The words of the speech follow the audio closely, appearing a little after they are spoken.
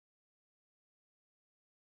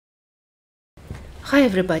Hi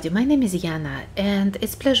everybody, my name is Yana and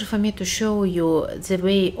it's pleasure for me to show you the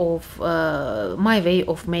way of my way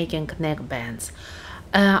of making neckbands.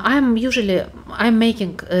 I'm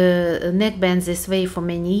making neckbands this way for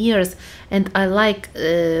many years, and I like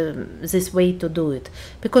this way to do it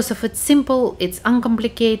because of it's simple, it's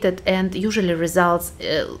uncomplicated, and usually results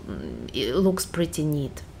it looks pretty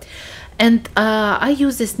neat. And I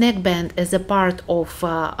use this neckband as a part of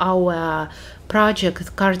our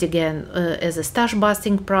project cardigan, as a stash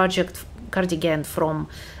busting project cardigan from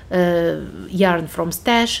yarn from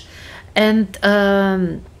stash. And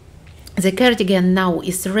the cardigan now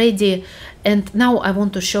is ready, and now I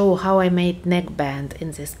want to show how I made neckband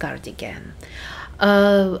in this cardigan.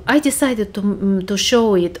 I decided to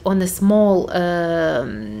show it on a small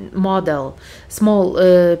model,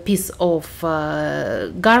 small piece of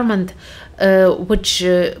garment, which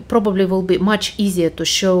probably will be much easier to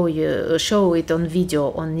show it on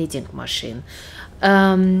video on knitting machine.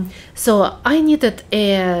 So I needed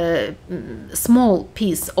a small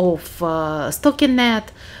piece of stockinette,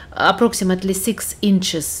 approximately 6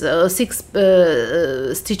 inches, 6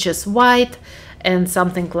 stitches wide, and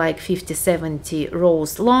something like 50-70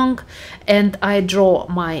 rows long, and I draw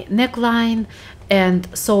my neckline and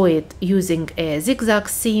sew it using a zigzag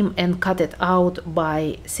seam and cut it out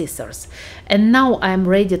by scissors. And now I'm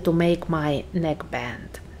ready to make my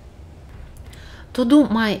neckband. To do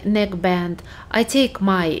my neckband, I take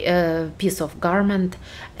my piece of garment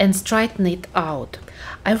and straighten it out.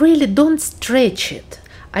 I really don't stretch it.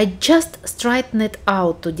 I just straighten it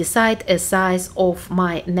out to decide a size of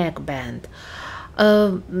my neckband.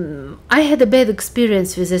 I had a bad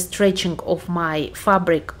experience with the stretching of my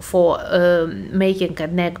fabric for making a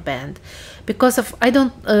neckband, because of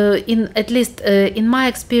at least in my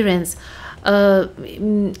experience,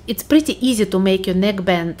 it's pretty easy to make your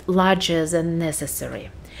neckband larger than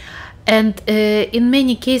necessary, and in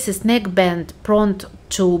many cases neckband prone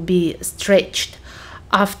to be stretched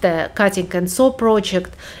after cutting and sew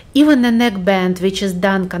project. Even a neckband which is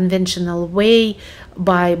done conventional way,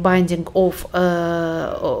 by binding off,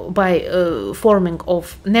 forming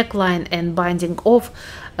of neckline and binding off,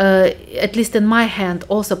 at least in my hand,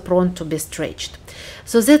 also prone to be stretched.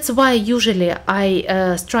 So that's why usually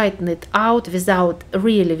I straighten it out without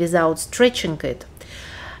stretching it,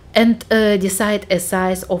 and decide a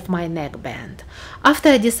size of my neckband. After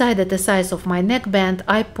I decided the size of my neckband,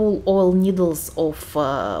 I pull all needles of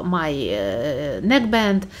my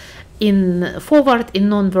neckband forward in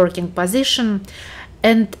non-working position,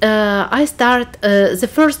 and I start the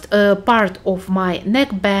first part of my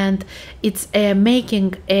neckband. It's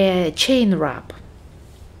making a chain wrap.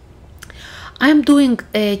 I'm doing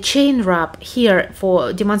a chain wrap here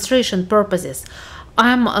for demonstration purposes.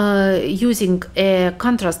 I'm using a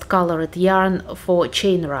contrast colored yarn for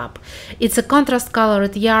chain wrap. It's a contrast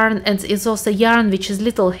colored yarn, and it's also yarn which is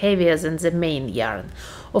little heavier than the main yarn.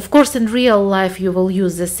 Of course, in real life you will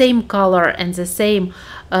use the same color and the same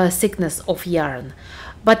thickness of yarn,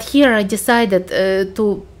 but here I decided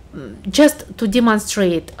to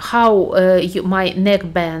demonstrate how my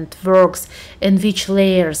neckband works and which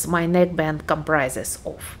layers my neckband comprises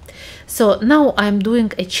of. So now I'm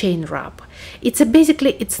doing a chain wrap. It's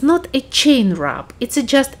not a chain wrap, it's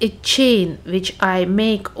just a chain which I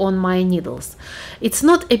make on my needles. It's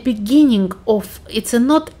not a beginning of, it's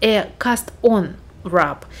not a cast on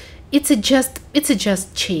wrap, it's a just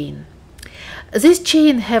chain. This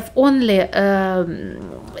chain have only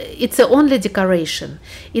it's only decoration.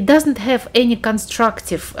 It doesn't have any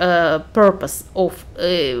constructive purpose of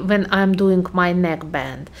when I'm doing my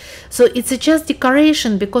neckband. So it's just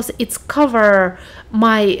decoration because it's cover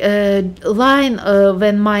my line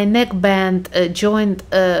when my neckband join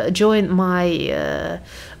my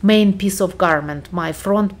main piece of garment, my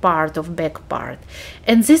front part of back part.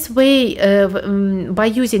 And this way, by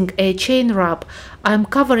using a chain wrap, I'm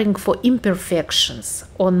covering for imperfections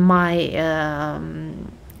on my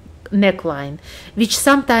neckline, which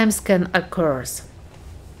sometimes can occur.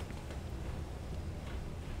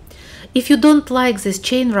 If you don't like this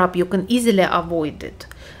chain wrap, you can easily avoid it.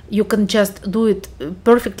 You can just do it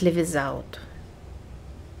perfectly without.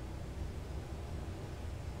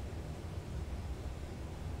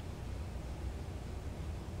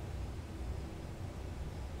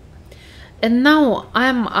 And now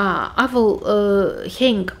I will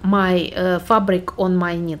hang my fabric on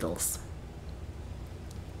my needles.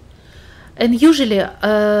 And usually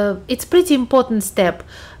it's pretty important step,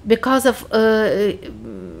 because of I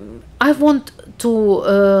want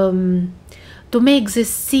to To make this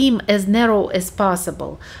seam as narrow as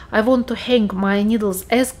possible, I want to hang my needles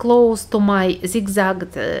as close to my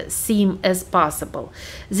zigzagged seam as possible.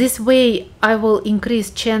 This way I will increase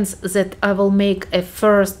chance that I will make a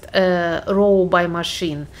first row by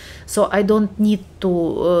machine, so I don't need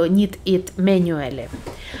to knit it manually.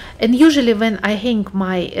 And usually when I hang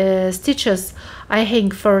my stitches, I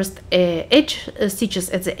hang first edge stitches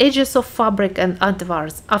at the edges of fabric, and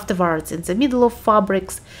afterwards in the middle of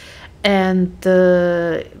fabrics, and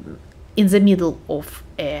in the middle of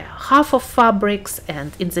half of fabrics,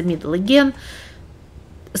 and in the middle again.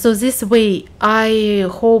 So this way I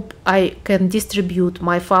hope I can distribute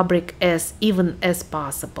my fabric as even as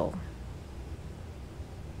possible.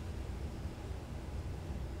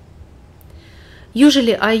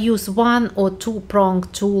 Usually I use 1 or 2 prong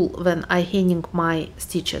tool when I hanging my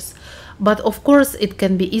stitches, but of course it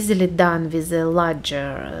can be easily done with a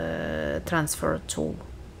larger transfer tool.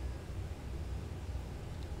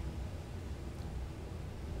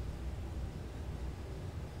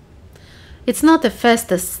 It's not the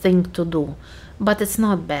fastest thing to do, but it's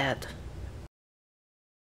not bad.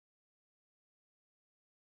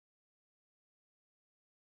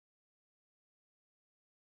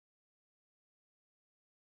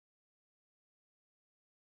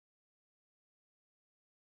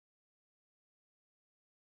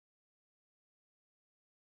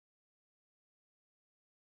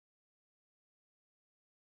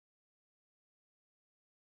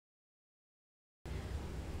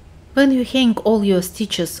 When you hang all your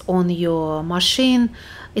stitches on your machine,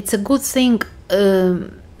 it's a good thing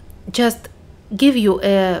just give you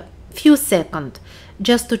a few seconds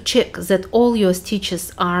just to check that all your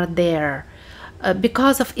stitches are there,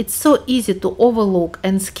 because of it's so easy to overlook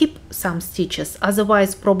and skip some stitches,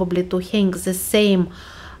 otherwise probably to hang the same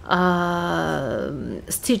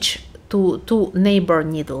stitch to neighbor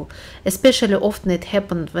needle. Especially often it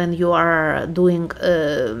happens when you are doing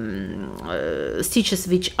stitches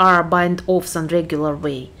which are bind offs on regular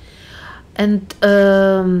way, and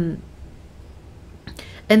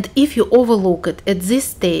if you overlook it at this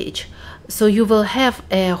stage, so you will have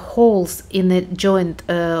holes in a joint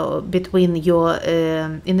between your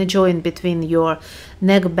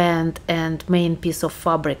neckband and main piece of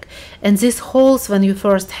fabric, and these holes, when you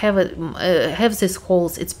first have these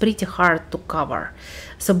holes, it's pretty hard to cover.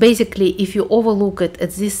 So basically, if you overlook it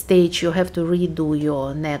at this stage, you have to redo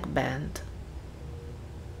your neckband.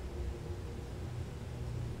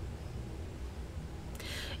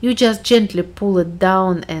 You just gently pull it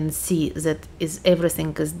down and see that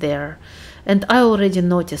everything is there. And I already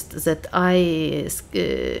noticed that I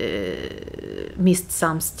missed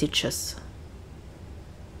some stitches.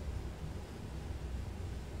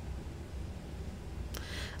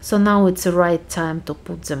 So now it's the right time to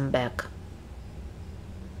put them back.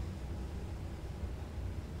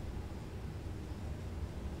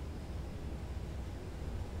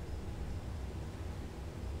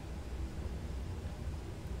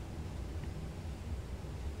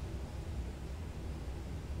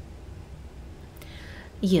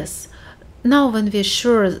 Yes, now when we are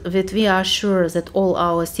sure that all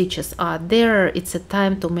our stitches are there, it's a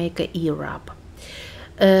time to make a E-rub.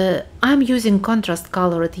 I'm using contrast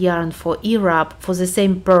colored yarn for E-rub for the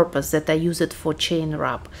same purpose that I use it for chain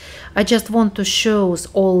rub. I just want to show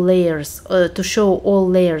all layers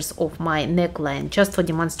of my neckline, just for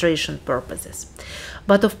demonstration purposes.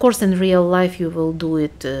 But of course in real life you will do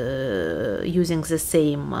it using the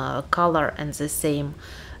same color and the same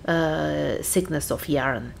thickness of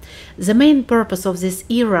yarn. The main purpose of this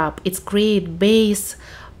E-rub is create base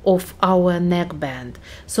of our neckband.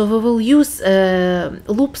 So we will use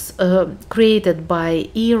loops created by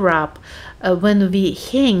E-rub when we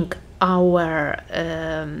hang our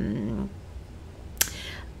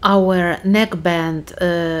neckband,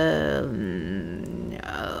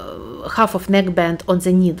 half of neckband on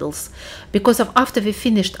the needles, because after we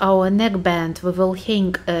finished our neckband, we will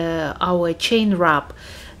hang our chain rub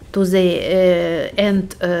to the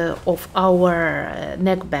end of our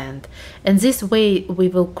neckband, and this way we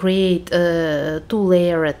will create a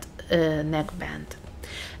two-layered neckband.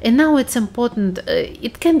 And now it's important,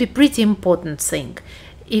 it can be pretty important thing,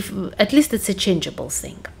 if at least it's a changeable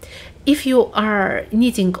thing. If you are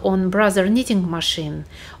knitting on brother knitting machine,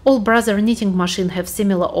 all brother knitting machine have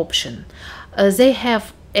similar option. They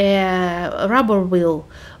have a rubber wheel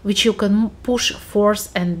which you can push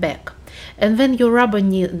forth and back. And when your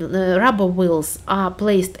rubber wheels are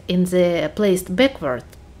placed backward,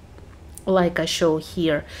 like I show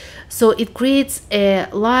here, so it creates a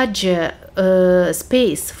larger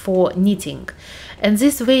space for knitting, and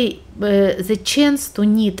this way the chance to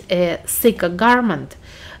knit a thicker garment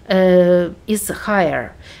is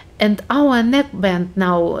higher. And our neckband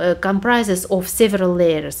now comprises of several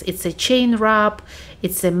layers. It's a chain wrap,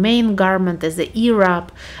 it's a main garment as a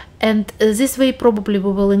e-wrap, and this way probably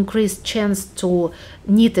we will increase chance to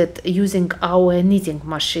knit it using our knitting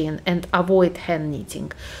machine and avoid hand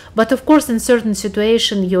knitting. But of course in certain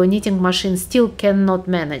situation your knitting machine still cannot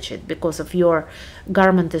manage it because of your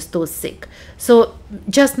garment is too thick. So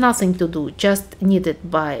just nothing to do, just knit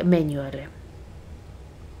it by manually.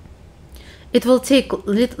 It will take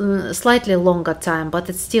slightly longer time, but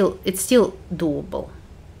it's still doable.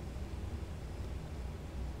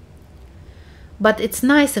 But it's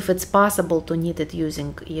nice if it's possible to knit it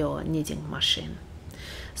using your knitting machine.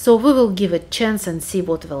 So we will give it a chance and see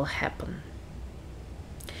what will happen.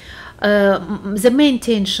 The main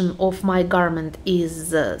tension of my garment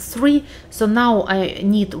is 3, so now I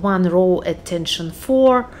knit 1 row at tension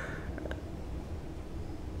 4,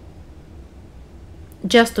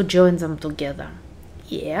 just to join them together.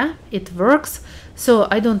 Yeah, it works, so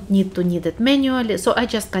I don't need to knit it manually, so I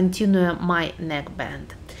just continue my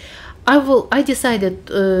neckband. I decided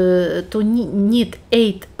to knit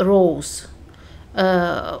 8 rows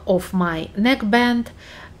of my neckband,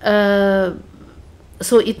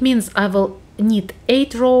 so it means I will knit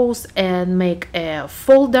 8 rows and make a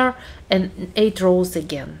folder and 8 rows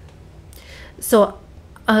again. So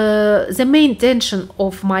the main tension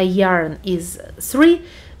of my yarn is 3,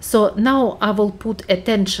 so now I will put a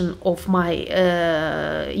tension of my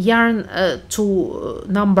yarn to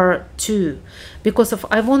number 2, because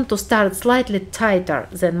I want to start slightly tighter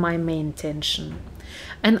than my main tension.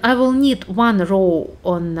 And I will knit 1 row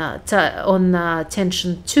on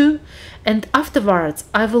tension 2, and afterwards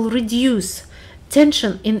I will reduce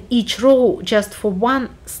tension in each row just for 1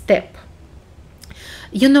 step.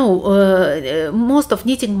 You know, most of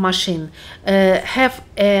knitting machine have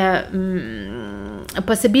a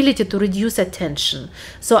possibility to reduce a tension.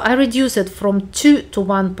 So I reduce it from 2 to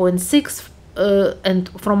 1.6, and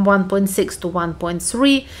from 1.6 to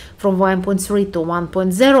 1.3, from 1.3 to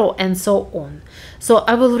 1.0, and so on. So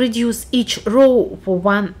I will reduce each row for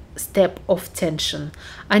 1 step of tension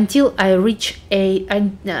until I reach 8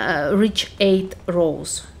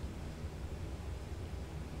 rows.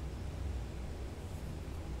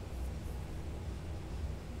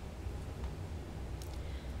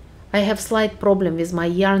 I have slight problem with my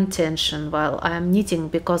yarn tension while I am knitting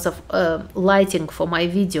because of lighting for my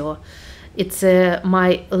video. It's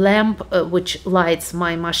my lamp which lights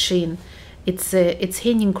my machine. It's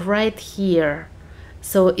hanging right here,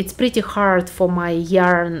 so it's pretty hard for my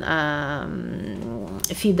yarn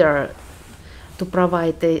feeder to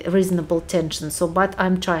provide a reasonable tension. So, but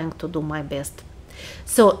I'm trying to do my best.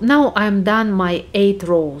 So now I'm done my 8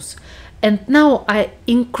 rows, and now I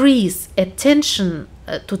increase a tension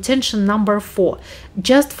to tension number 4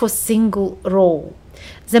 just for single row.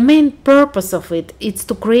 The main purpose of it is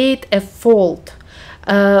to create a fold.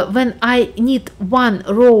 When I knit 1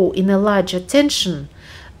 row in a larger tension,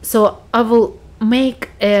 so I will make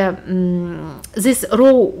this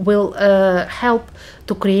row will help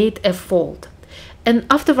to create a fold, and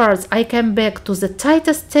afterwards I come back to the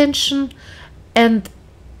tightest tension and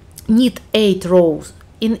knit 8 rows.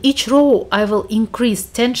 In each row I will increase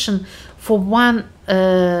tension for 1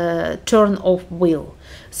 turn of wheel.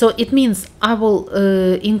 So it means I will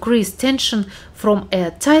increase tension from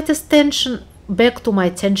a tightest tension back to my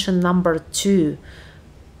tension number 2.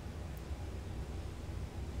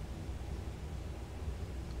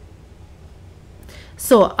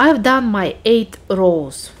 So I've done my 8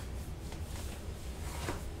 rows.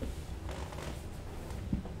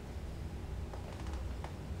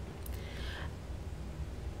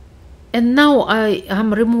 And now I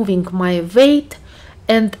am removing my weight,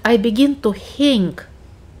 and I begin to hang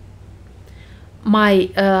my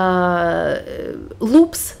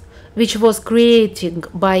loops which was creating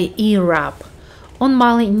by E-wrap on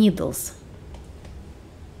my needles.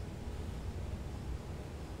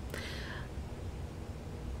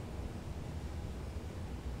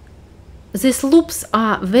 These loops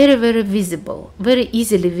are very visible, very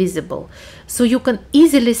easily visible, so you can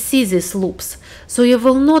easily see these loops, so you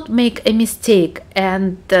will not make a mistake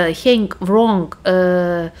and hang wrong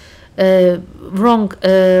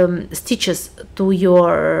stitches to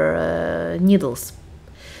your needles.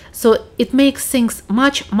 So it makes things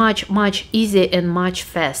much easier and much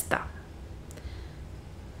faster.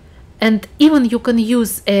 And even you can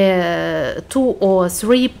use a 2 or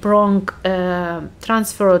 3 prong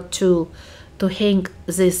transfer tool to hang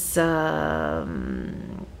these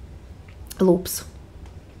loops.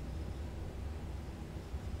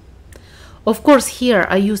 Of course, here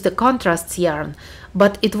I used a contrast yarn,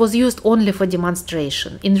 but it was used only for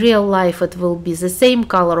demonstration. In real life it will be the same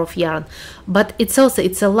color of yarn, but it's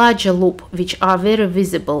a larger loop which are very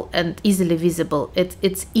visible and easily visible.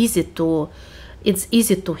 It's easy to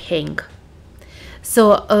hang.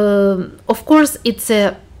 So of course it's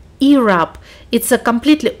a E-wrap. It's a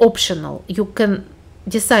completely optional. You can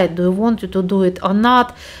decide, do you want to do it or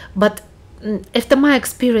not, but after my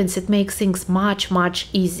experience it makes things much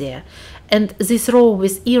easier. And this row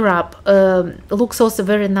with E-wrap looks also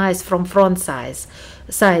very nice from front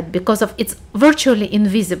side because of it's virtually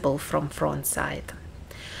invisible from front side.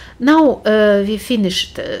 Now we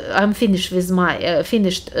finished. I'm finished with my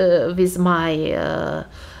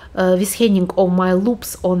with hanging all my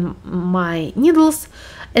loops on my needles,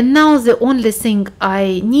 and now the only thing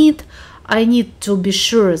I need to be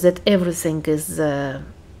sure that everything is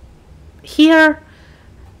here,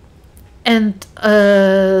 and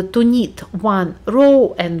to knit one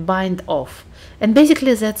row and bind off, and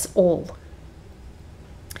basically that's all.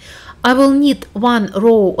 I will knit one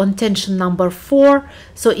row on tension number 4,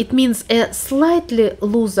 so it means a slightly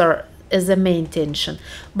looser as the main tension,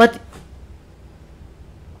 but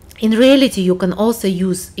in reality you can also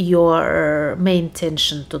use your main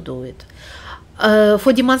tension to do it.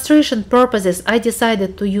 For demonstration purposes I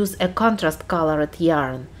decided to use a contrast colored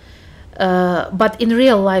yarn, but in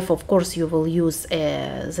real life of course you will use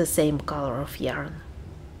the same color of yarn.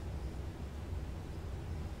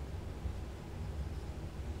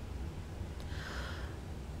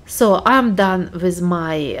 So I'm done with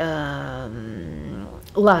my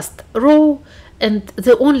last row, and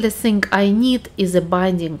the only thing I need is a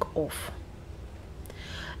binding off.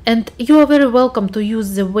 And you are very welcome to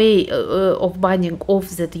use the way of binding off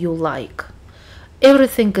that you like.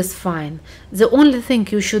 Everything is fine. The only thing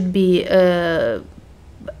you should be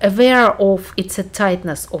aware of, it's a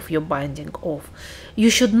tightness of your binding off. You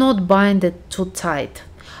should not bind it too tight.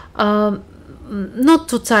 Not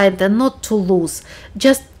too tight and not too loose.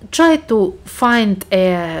 Just try to find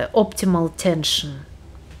a optimal tension.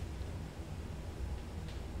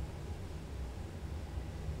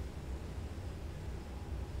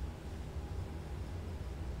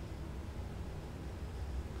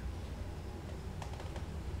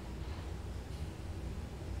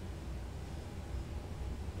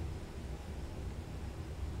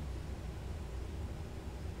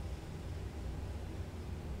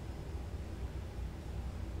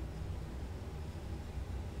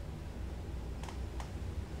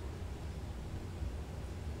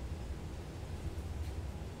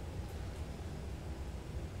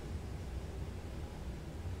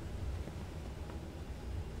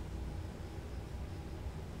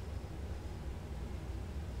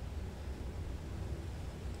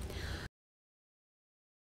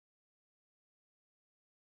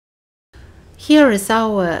 Here is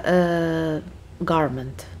our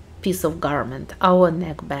garment, piece of garment, our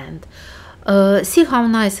neckband. See how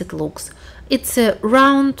nice it looks. It's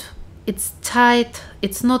round, it's tight,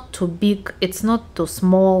 it's not too big, it's not too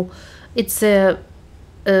small. It's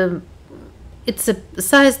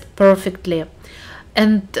sized perfectly,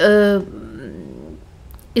 and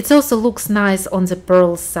it also looks nice on the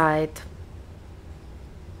pearl side.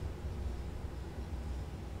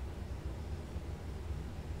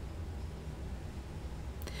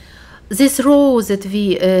 This row that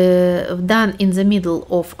we done in the middle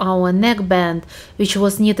of our neckband, which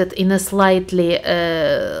was knitted in a slightly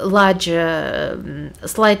larger,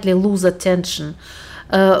 slightly looser tension,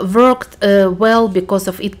 worked well because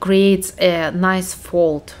of it creates a nice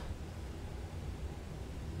fold.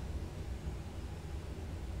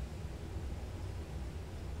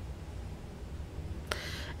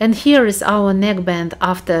 And here is our neckband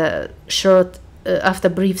after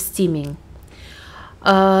brief steaming.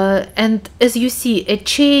 And as you see, a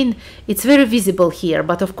chain, it's very visible here,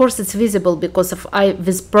 but of course it's visible because of I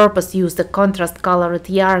with purpose used a contrast colored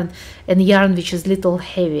yarn and yarn which is little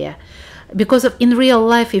heavier. Because of in real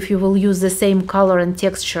life, if you will use the same color and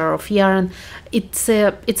texture of yarn, it's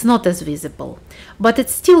not as visible, but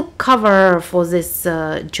it's still cover for this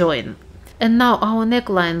join. And now our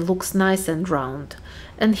neckline looks nice and round.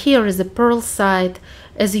 And here is the pearl side.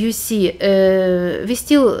 As you see, we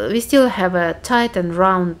still have a tight and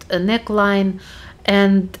round neckline,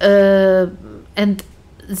 and the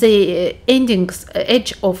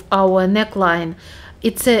edge of our neckline,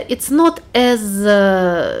 it's not as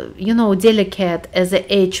you know, delicate as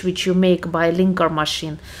the edge which you make by linker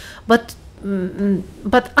machine, but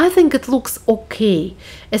I think it looks okay,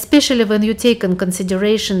 especially when you take in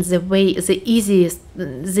consideration the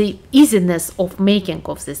easiness of making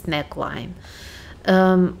of this neckline.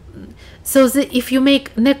 So if you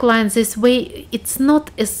make neckline this way, it's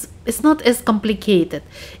not as complicated.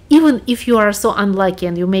 Even if you are so unlucky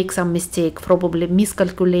and you make some mistake, probably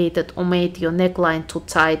miscalculated or made your neckline too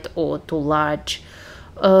tight or too large,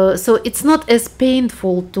 so it's not as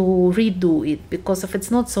painful to redo it, because of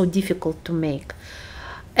it's not so difficult to make.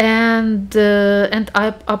 And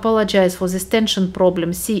I apologize for this tension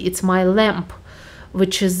problem. See, it's my lamp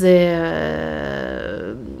which is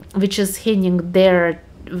hanging there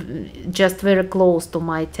just very close to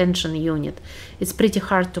my tension unit. It's pretty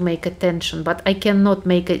hard to make a tension, but I cannot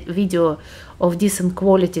make a video of decent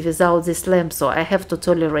quality without this lamp, so I have to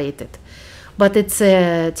tolerate it. But it's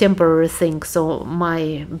a temporary thing, so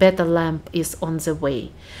my better lamp is on the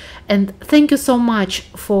way. And thank you so much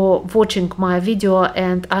for watching my video,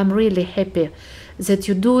 and I'm really happy that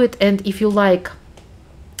you do it. And if you like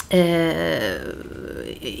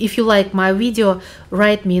my video,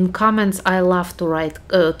 write me in comments. I love to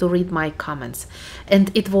read my comments.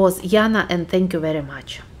 And it was Yana, and thank you very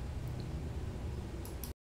much.